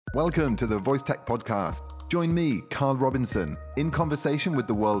Welcome to the Voice Tech Podcast. Join me, Carl Robinson, in conversation with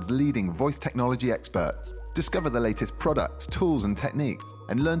the world's leading voice technology experts. Discover the latest products, tools, and techniques,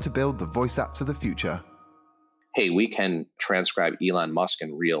 and learn to build the voice apps of the future. Hey, we can transcribe Elon Musk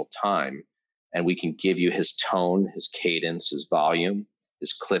in real time, and we can give you his tone, his cadence, his volume,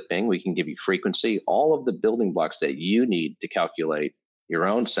 his clipping. We can give you frequency, all of the building blocks that you need to calculate your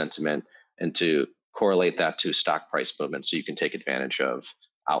own sentiment and to correlate that to stock price movement so you can take advantage of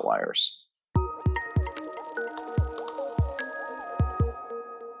outliers.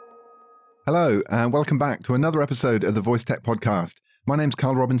 Hello, and welcome back to another episode of the Voice Tech Podcast. My name's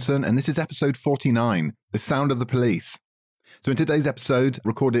Carl Robinson, and this is episode 49, The Sound of the Police. So in today's episode,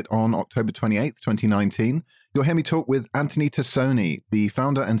 recorded on October 28th, 2019, you'll hear me talk with Anthony Tassone, the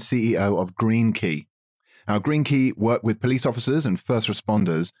founder and CEO of Green Key. Now, Green Key work with police officers and first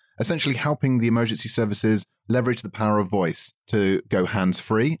responders, essentially helping the emergency services leverage the power of voice to go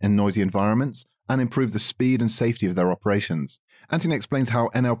hands-free in noisy environments and improve the speed and safety of their operations. Anthony explains how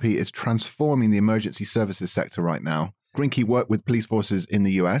NLP is transforming the emergency services sector right now. Green Key work with police forces in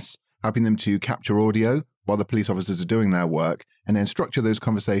the US, helping them to capture audio while the police officers are doing their work, and then structure those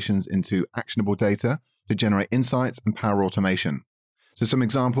conversations into actionable data to generate insights and power automation. So some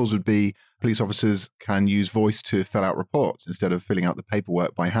examples would be police officers can use voice to fill out reports instead of filling out the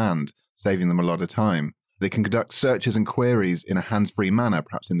paperwork by hand, saving them a lot of time. They can conduct searches and queries in a hands-free manner,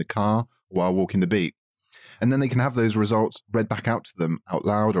 perhaps in the car while walking the beat. And then they can have those results read back out to them out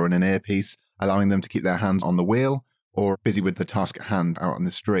loud or in an earpiece, allowing them to keep their hands on the wheel or busy with the task at hand out on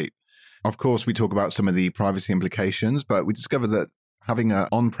the street. Of course, we talk about some of the privacy implications, but we discover that having an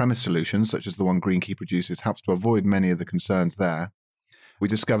on-premise solution, such as the one Green Key produces, helps to avoid many of the concerns there. We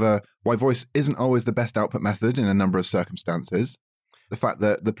discover why voice isn't always the best output method in a number of circumstances. The fact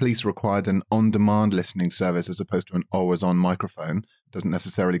that the police required an on-demand listening service as opposed to an always-on microphone doesn't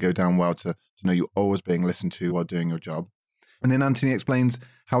necessarily go down well to know you're always being listened to while doing your job. And then Anthony explains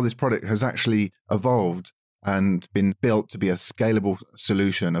how this product has actually evolved and been built to be a scalable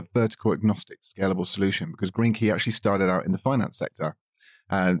solution, a vertical agnostic scalable solution, because Green Key actually started out in the finance sector.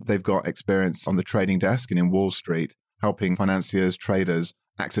 They've got experience on the trading desk and in Wall Street, helping financiers, traders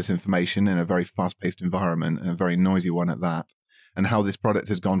access information in a very fast-paced environment, and a very noisy one at that, and how this product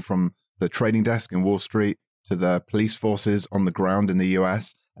has gone from the trading desk in Wall Street to the police forces on the ground in the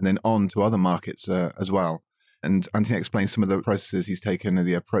US, and then on to other markets as well. And Anthony explains some of the processes he's taken and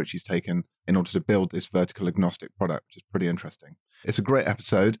the approach he's taken in order to build this vertical agnostic product, which is pretty interesting. It's a great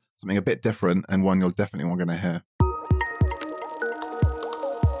episode, something a bit different, and one you'll definitely want to hear.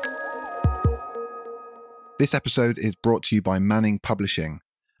 This episode is brought to you by Manning Publishing,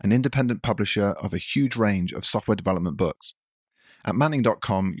 an independent publisher of a huge range of software development books. At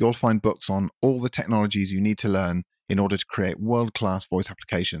Manning.com, you'll find books on all the technologies you need to learn in order to create world-class voice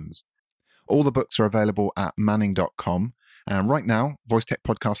applications. All the books are available at Manning.com, and right now, Voice Tech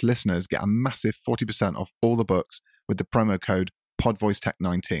Podcast listeners get a massive 40% off all the books with the promo code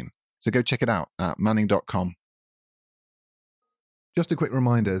PodVoiceTech19. So go check it out at Manning.com. Just a quick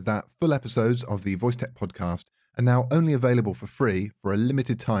reminder that full episodes of the Voice Tech Podcast are now only available for free for a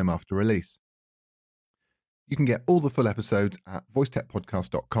limited time after release. You can get all the full episodes at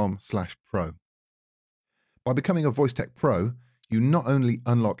voicetechpodcast.com/pro. By becoming a Voice Tech Pro, you not only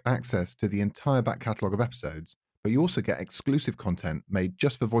unlock access to the entire back catalogue of episodes, but you also get exclusive content made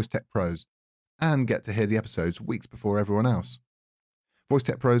just for Voice Tech Pros and get to hear the episodes weeks before everyone else. Voice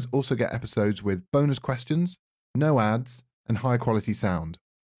Tech Pros also get episodes with bonus questions, no ads, and high quality sound.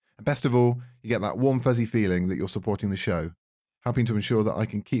 And best of all, you get that warm fuzzy feeling that you're supporting the show, helping to ensure that I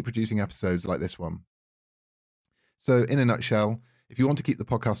can keep producing episodes like this one. So in a nutshell, if you want to keep the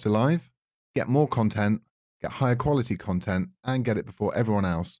podcast alive, get more content, get higher quality content, and get it before everyone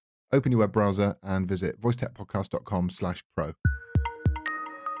else, open your web browser and visit voicetechpodcast.com/pro.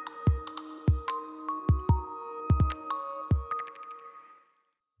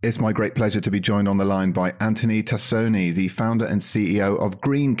 It's my great pleasure to be joined on the line by Anthony Tassone, the founder and CEO of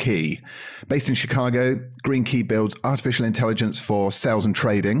Green Key. Based in Chicago, Green Key builds artificial intelligence for sales and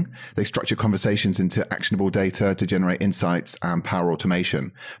trading. They structure conversations into actionable data to generate insights and power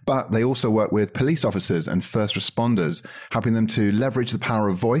automation. But they also work with police officers and first responders, helping them to leverage the power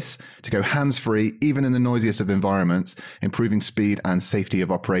of voice to go hands-free, even in the noisiest of environments, improving speed and safety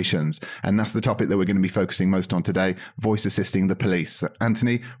of operations. And that's the topic that we're going to be focusing most on today, voice assisting the police. So,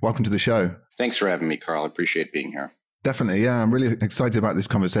 Anthony, welcome to the show. Thanks for having me, Carl. I appreciate being here. Definitely, yeah. I'm really excited about this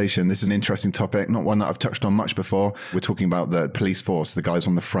conversation. This is an interesting topic, not one that I've touched on much before. We're talking about the police force, the guys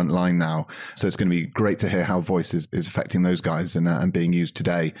on the front line now. So it's going to be great to hear how voice is affecting those guys and being used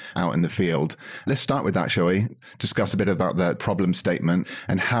today out in the field. Let's start with that, shall we? Discuss a bit about the problem statement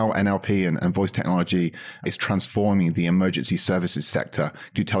and how NLP and voice technology is transforming the emergency services sector.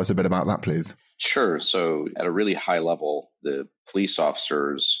 Could you tell us a bit about that, please? Sure. So at a really high level, the police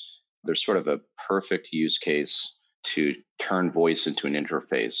officers, there's sort of a perfect use case to turn voice into an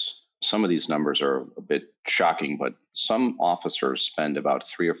interface. Some of these numbers are a bit shocking, but some officers spend about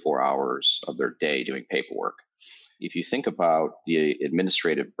 3 or 4 hours of their day doing paperwork. If you think about the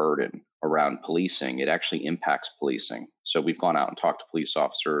administrative burden around policing, it actually impacts policing. So we've gone out and talked to police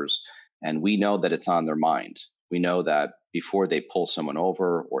officers, and we know that it's on their mind. We know that before they pull someone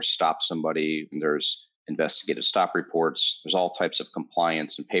over or stop somebody, there's investigative stop reports, there's all types of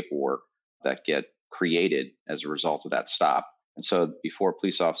compliance and paperwork that get created as a result of that stop. And so before a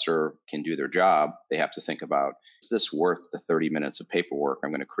police officer can do their job, they have to think about, is this worth the 30 minutes of paperwork I'm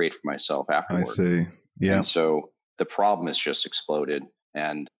going to create for myself afterward? I see. Yeah. And so the problem has just exploded.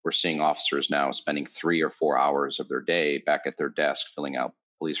 And we're seeing officers now spending 3 or 4 hours of their day back at their desk filling out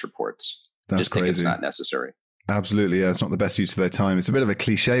police reports. That's just crazy. think it's not necessary. Absolutely, yeah. It's not the best use of their time. It's a bit of a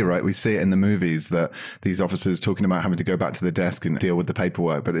cliche, right? We see it in the movies that these officers talking about having to go back to the desk and deal with the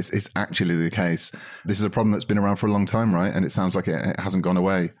paperwork, but it's actually the case. This is a problem that's been around for a long time, right? And it sounds like it hasn't gone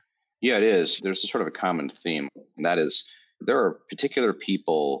away. Yeah, it is. There's a sort of a common theme, and that is there are particular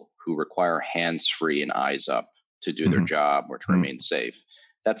people who require hands-free and eyes up to do their job or to remain safe.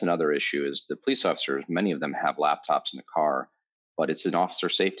 That's another issue is the police officers, many of them have laptops in the car, but it's an officer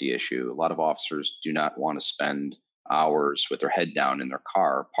safety issue. A lot of officers do not want to spend hours with their head down in their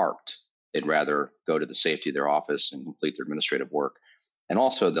car parked. They'd rather go to the safety of their office and complete their administrative work. And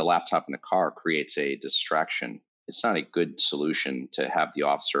also, the laptop in the car creates a distraction. It's not a good solution to have the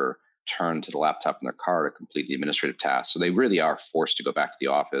officer turn to the laptop in their car to complete the administrative task. So they really are forced to go back to the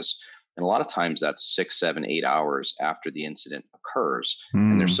office. And a lot of times that's 6, 7, 8 hours after the incident occurs.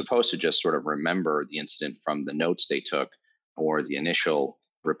 And they're supposed to just sort of remember the incident from the notes they took or the initial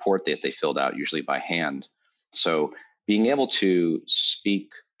report that they filled out, usually by hand. So being able to speak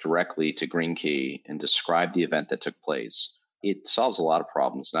directly to Green Key and describe the event that took place, it solves a lot of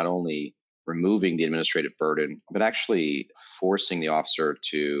problems, not only removing the administrative burden, but actually forcing the officer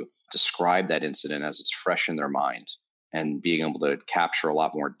to describe that incident as it's fresh in their mind and being able to capture a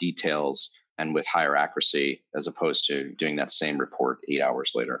lot more details and with higher accuracy as opposed to doing that same report 8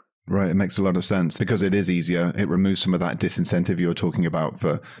 hours later. Right. It makes a lot of sense because it is easier. It removes some of that disincentive you were talking about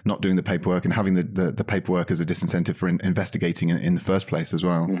for not doing the paperwork and having the paperwork as a disincentive for investigating in the first place as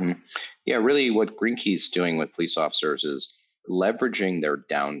well. Yeah, really what Green Key's doing with police officers is leveraging their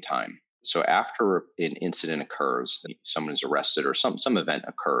downtime. So after an incident occurs, someone is arrested or some event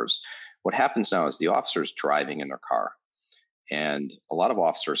occurs, what happens now is the officer's driving in their car. And a lot of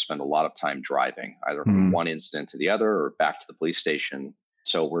officers spend a lot of time driving, either from one incident to the other or back to the police station.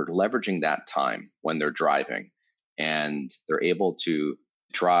 So we're leveraging that time when they're driving, and they're able to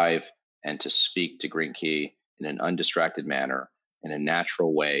drive and to speak to Green Key in an undistracted manner, in a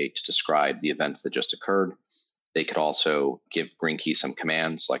natural way to describe the events that just occurred. They could also give Green Key some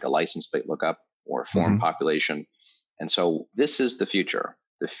commands like a license plate lookup or form population. And so this is the future.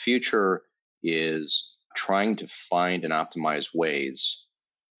 The future is trying to find and optimize ways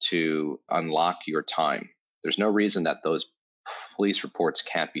to unlock your time. There's no reason that those police reports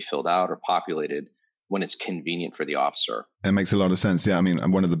can't be filled out or populated when it's convenient for the officer. It makes a lot of sense. Yeah. I mean,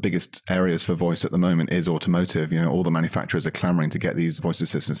 one of the biggest areas for voice at the moment is automotive. You know, all the manufacturers are clamoring to get these voice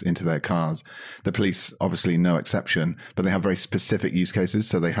assistants into their cars. The police, obviously no exception, but they have very specific use cases.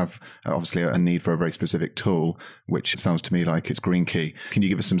 So they have obviously a need for a very specific tool, which sounds to me like it's Green Key. Can you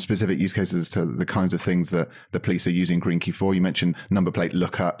give us some specific use cases to the kinds of things that the police are using Green Key for? You mentioned number plate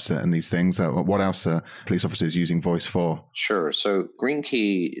lookups and these things. What else are police officers using voice for? Sure. So Green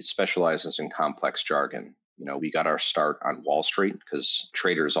Key specializes in complex jargon. You know, we got our start on Wall Street because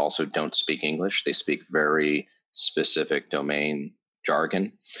traders also don't speak English. They speak very specific domain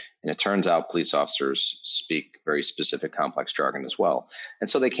jargon. And it turns out police officers speak very specific complex jargon as well. And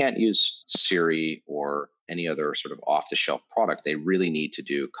so they can't use Siri or any other sort of off-the-shelf product. They really need to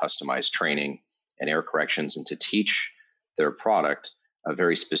do customized training and error corrections and to teach their product a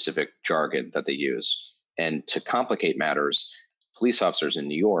very specific jargon that they use. And to complicate matters, police officers in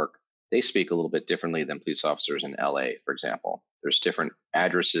New York, they speak a little bit differently than police officers in LA, for example. There's different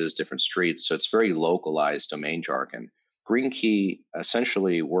addresses, different streets, so it's very localized domain jargon. Green Key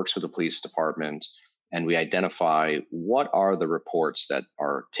essentially works with the police department, and we identify what are the reports that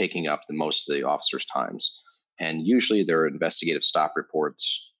are taking up the most of the officers' times. And usually there are investigative stop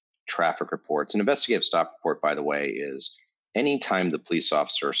reports, traffic reports. An investigative stop report, by the way, is anytime the police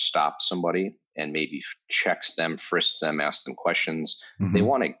officer stops somebody and maybe checks them, frisks them, asks them questions, they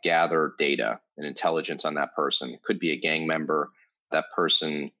want to gather data and intelligence on that person. It could be a gang member. That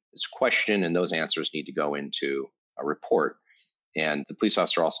person is questioned, and those answers need to go into a report. And the police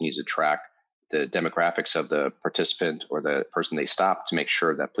officer also needs to track the demographics of the participant or the person they stop to make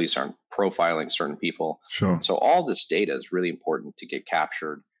sure that police aren't profiling certain people. Sure. So all this data is really important to get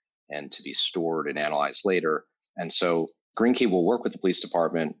captured and to be stored and analyzed later. And so GreenKey will work with the police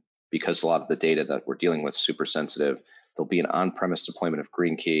department because a lot of the data that we're dealing with is super sensitive. There'll be an on-premise deployment of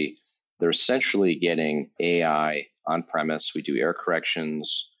GreenKey. They're essentially getting AI on-premise. We do error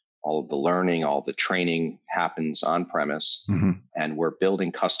corrections. All of the learning, all the training happens on premise, and we're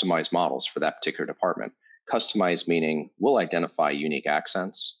building customized models for that particular department. Customized meaning we'll identify unique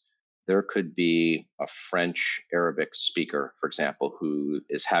accents. There could be a French Arabic speaker, for example, who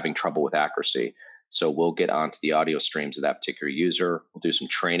is having trouble with accuracy. So we'll get onto the audio streams of that particular user. We'll do some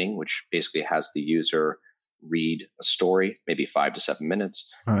training, which basically has the user read a story, maybe 5 to 7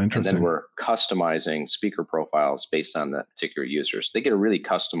 minutes. And then we're customizing speaker profiles based on the particular users. They get a really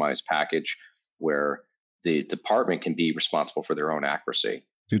customized package where the department can be responsible for their own accuracy.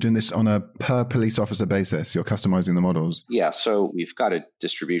 You're doing this on a per police officer basis. You're customizing the models. Yeah. So we've got a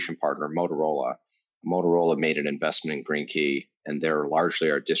distribution partner, Motorola. Motorola made an investment in GreenKey, and they're largely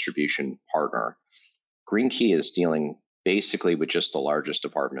our distribution partner. GreenKey is dealing basically with just the largest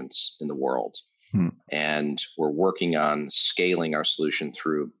departments in the world. And we're working on scaling our solution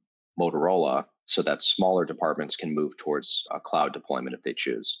through Motorola so that smaller departments can move towards a cloud deployment if they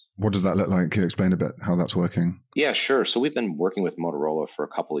choose. What does that look like? Can you explain a bit how that's working? Yeah, sure. So we've been working with Motorola for a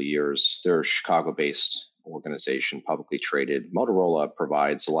couple of years. They're a Chicago-based organization, publicly traded. Motorola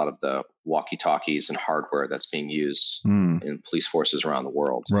provides a lot of the walkie-talkies and hardware that's being used in police forces around the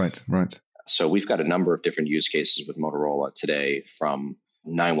world. Right. So we've got a number of different use cases with Motorola today, from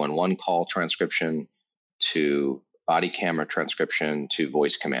 911 call transcription to body camera transcription to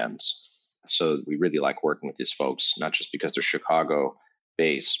voice commands. So we really like working with these folks, not just because they're Chicago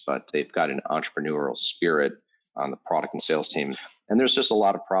based, but they've got an entrepreneurial spirit on the product and sales team. And there's just a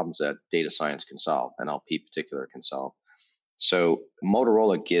lot of problems that data science can solve, NLP in particular can solve. So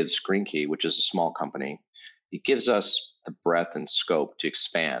Motorola gives GreenKey, which is a small company, it gives us the breadth and scope to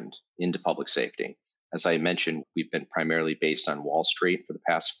expand into public safety. As I mentioned, we've been primarily based on Wall Street for the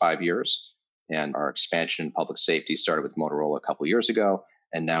past 5 years, and our expansion in public safety started with Motorola a couple of years ago,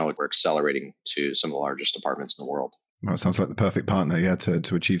 and now we're accelerating to some of the largest departments in the world. That sounds like the perfect partner,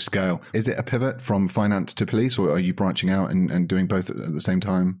 to achieve scale. Is it a pivot from finance to police, or are you branching out and doing both at the same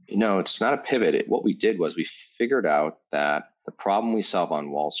time? No, it's not a pivot. What we did was we figured out that the problem we solve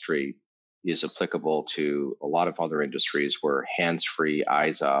on Wall Street is applicable to a lot of other industries where hands-free,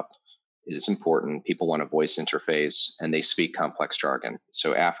 eyes up is important. People want a voice interface, and they speak complex jargon.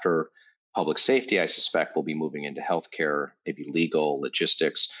 So after public safety, I suspect we'll be moving into healthcare, maybe legal,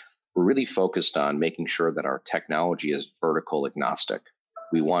 logistics. We're really focused on making sure that our technology is vertical agnostic.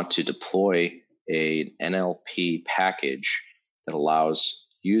 We want to deploy an NLP package that allows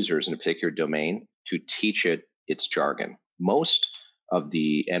users in a particular domain to teach it its jargon. Most of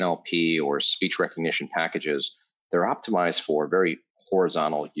the NLP or speech recognition packages, they're optimized for very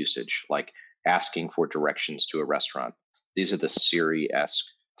horizontal usage, like asking for directions to a restaurant. These are the Siri-esque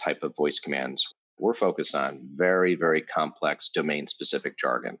type of voice commands. We're focused on very, very complex domain-specific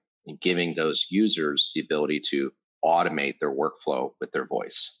jargon and giving those users the ability to automate their workflow with their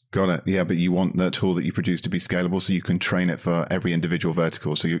voice. Got it. Yeah, but you want the tool that you produce to be scalable so you can train it for every individual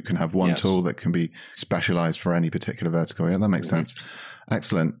vertical. So you can have one tool that can be specialized for any particular vertical. Yeah, that makes sense.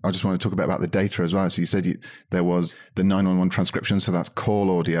 Excellent. I just want to talk a bit about the data as well. So you said there was the 911 transcription. So that's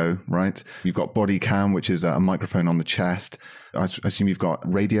call audio, right? You've got body cam, which is a microphone on the chest. I assume you've got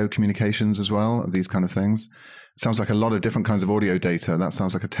radio communications as well, these kind of things. Sounds like a lot of different kinds of audio data. That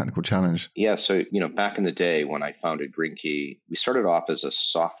sounds like a technical challenge. Yeah. So, back in the day when I founded GreenKey, we started off as a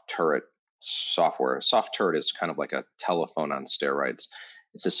soft turret software. A soft turret is kind of like a telephone on steroids.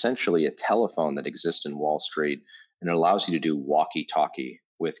 It's essentially a telephone that exists in Wall Street, and it allows you to do walkie-talkie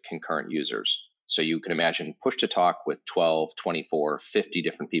with concurrent users. So you can imagine push to talk with 12, 24, 50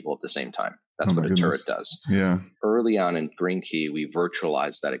 different people at the same time. That's what a turret does. Yeah. Early on in GreenKey, we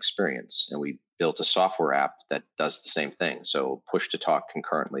virtualized that experience, and we built a software app that does the same thing. So push to talk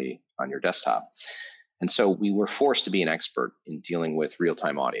concurrently on your desktop. And so we were forced to be an expert in dealing with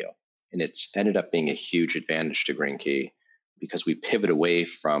real-time audio. And it's ended up being a huge advantage to GreenKey because we pivot away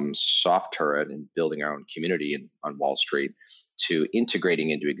from soft turret and building our own community on Wall Street to integrating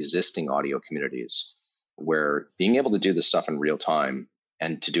into existing audio communities. where being able to do this stuff in real time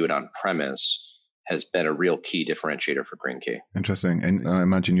and to do it on premise has been a real key differentiator for GreenKey. Interesting. And I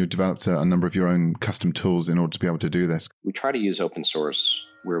imagine you developed a number of your own custom tools in order to be able to do this. We try to use open source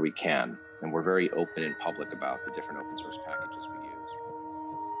where we can, and we're very open and public about the different open source packages we use.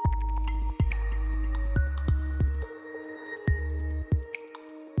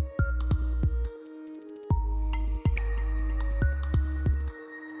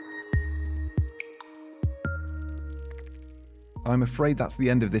 I'm afraid that's the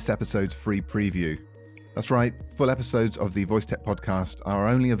end of this episode's free preview. That's right, full episodes of the VoiceTech podcast are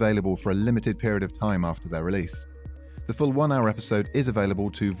only available for a limited period of time after their release. The full 1-hour episode is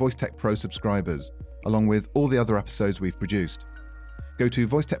available to VoiceTech Pro subscribers, along with all the other episodes we've produced. Go to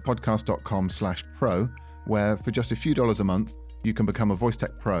voicetechpodcast.com/pro, where for just a few dollars a month, you can become a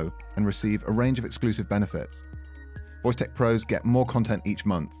VoiceTech Pro and receive a range of exclusive benefits. VoiceTech Pros get more content each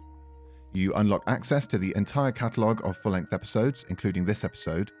month. You unlock access to the entire catalogue of full-length episodes, including this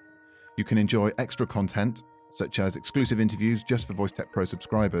episode. You can enjoy extra content, such as exclusive interviews just for VoiceTech Pro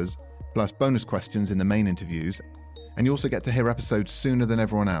subscribers, plus bonus questions in the main interviews. And you also get to hear episodes sooner than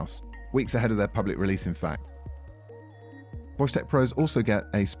everyone else, weeks ahead of their public release, in fact. VoiceTech Pros also get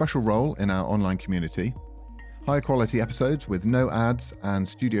a special role in our online community, higher quality episodes with no ads and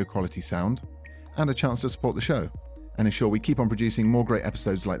studio quality sound, and a chance to support the show, and ensure we keep on producing more great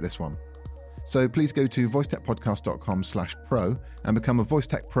episodes like this one. So please go to voicetechpodcast.com/pro and become a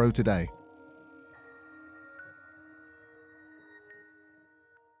VoiceTech Pro today.